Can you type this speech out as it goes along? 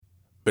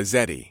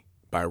Bazzetti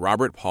by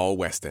Robert Paul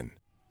Weston.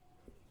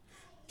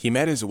 He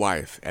met his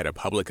wife at a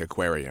public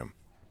aquarium.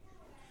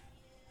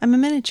 I'm a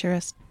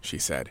miniaturist, she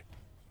said.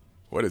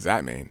 What does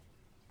that mean?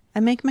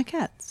 I make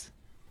maquettes,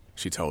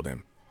 she told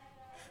him.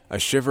 A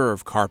shiver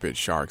of carpet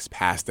sharks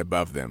passed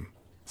above them,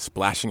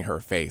 splashing her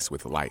face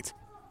with light.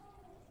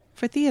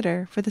 For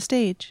theater, for the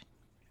stage.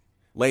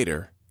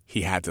 Later,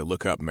 he had to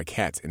look up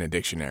maquette in a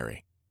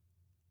dictionary.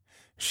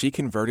 She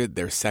converted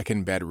their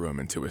second bedroom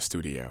into a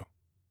studio.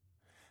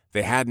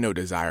 They had no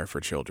desire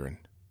for children.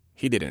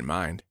 He didn't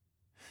mind.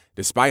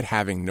 Despite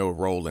having no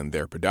role in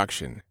their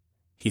production,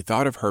 he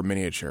thought of her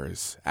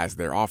miniatures as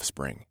their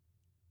offspring.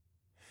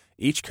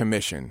 Each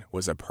commission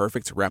was a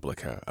perfect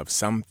replica of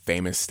some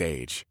famous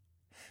stage.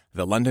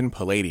 The London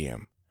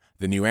Palladium,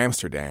 the New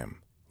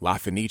Amsterdam, La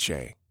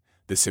Fenice,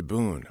 the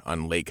Siboon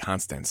on Lake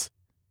Constance,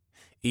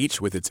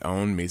 each with its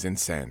own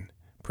mise-en-scène,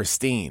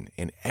 pristine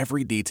in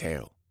every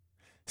detail.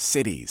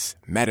 Cities,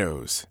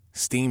 meadows,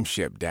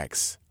 steamship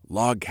decks,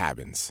 log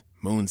cabins,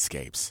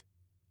 moonscapes.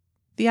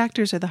 The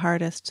actors are the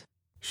hardest,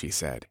 she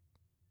said.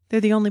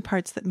 They're the only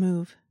parts that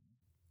move.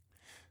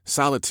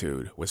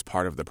 Solitude was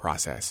part of the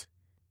process.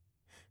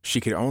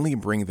 She could only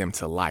bring them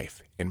to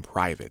life in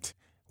private.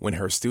 When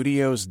her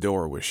studio's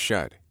door was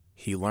shut,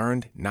 he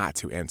learned not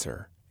to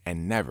enter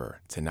and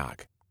never to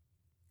knock.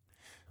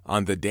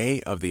 On the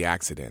day of the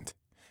accident,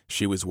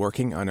 she was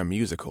working on a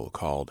musical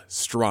called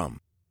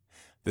Strum.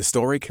 The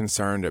story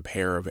concerned a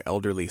pair of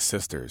elderly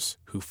sisters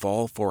who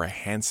fall for a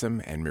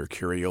handsome and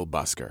mercurial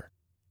busker.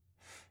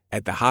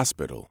 At the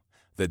hospital,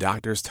 the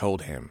doctors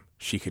told him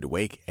she could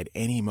wake at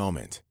any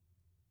moment.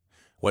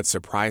 What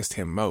surprised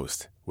him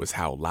most was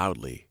how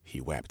loudly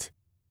he wept.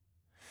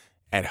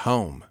 At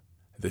home,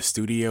 the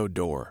studio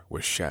door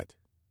was shut.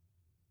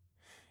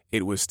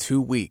 It was 2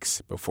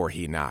 weeks before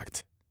he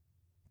knocked,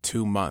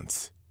 2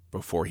 months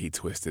before he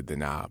twisted the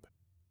knob.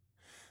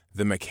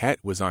 The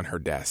maquette was on her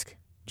desk,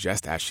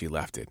 just as she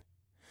left it.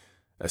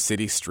 A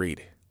city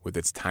street with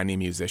its tiny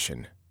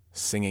musician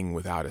singing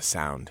without a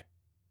sound.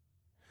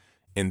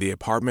 In the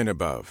apartment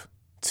above,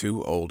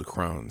 2 old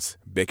crones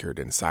bickered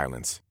in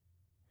silence.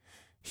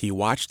 He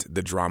watched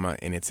the drama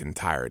in its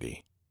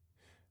entirety.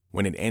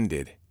 When it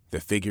ended,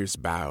 the figures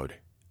bowed,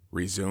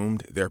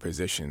 resumed their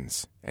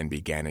positions, and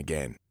began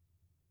again.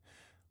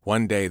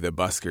 One day the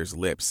busker's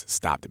lips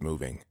stopped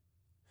moving.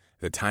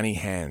 The tiny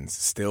hands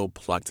still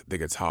plucked the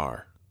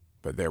guitar,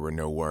 but there were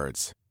no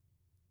words.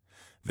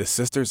 The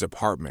sisters'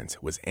 apartment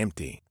was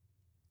empty.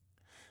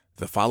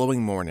 The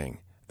following morning,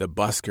 the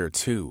busker,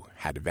 too,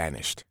 had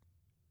vanished.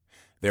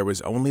 There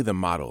was only the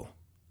model,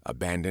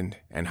 abandoned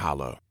and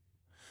hollow.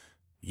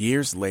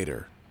 Years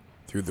later,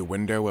 through the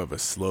window of a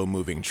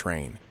slow-moving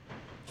train,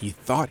 he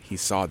thought he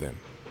saw them,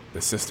 the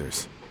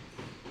sisters.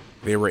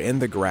 They were in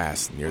the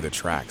grass near the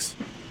tracks,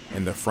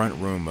 in the front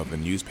room of a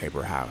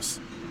newspaper house,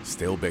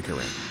 still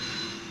bickering.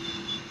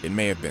 It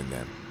may have been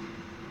them,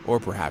 or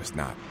perhaps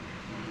not.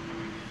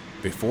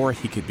 Before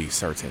he could be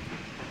certain,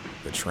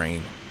 the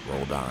train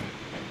rolled on.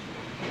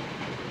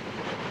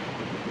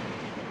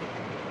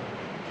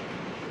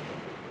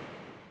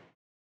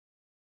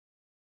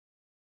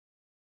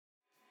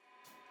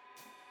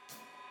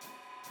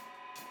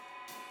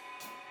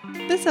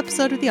 This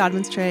episode of The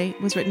Oddman's Tray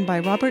was written by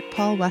Robert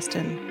Paul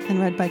Weston and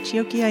read by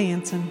Chioki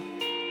Ayanson.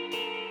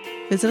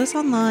 Visit us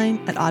online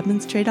at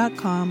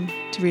oddmanstray.com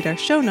to read our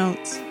show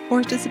notes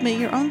or to submit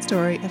your own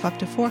story of up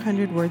to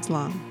 400 words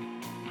long.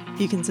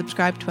 You can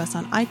subscribe to us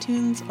on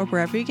iTunes or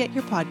wherever you get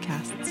your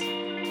podcasts.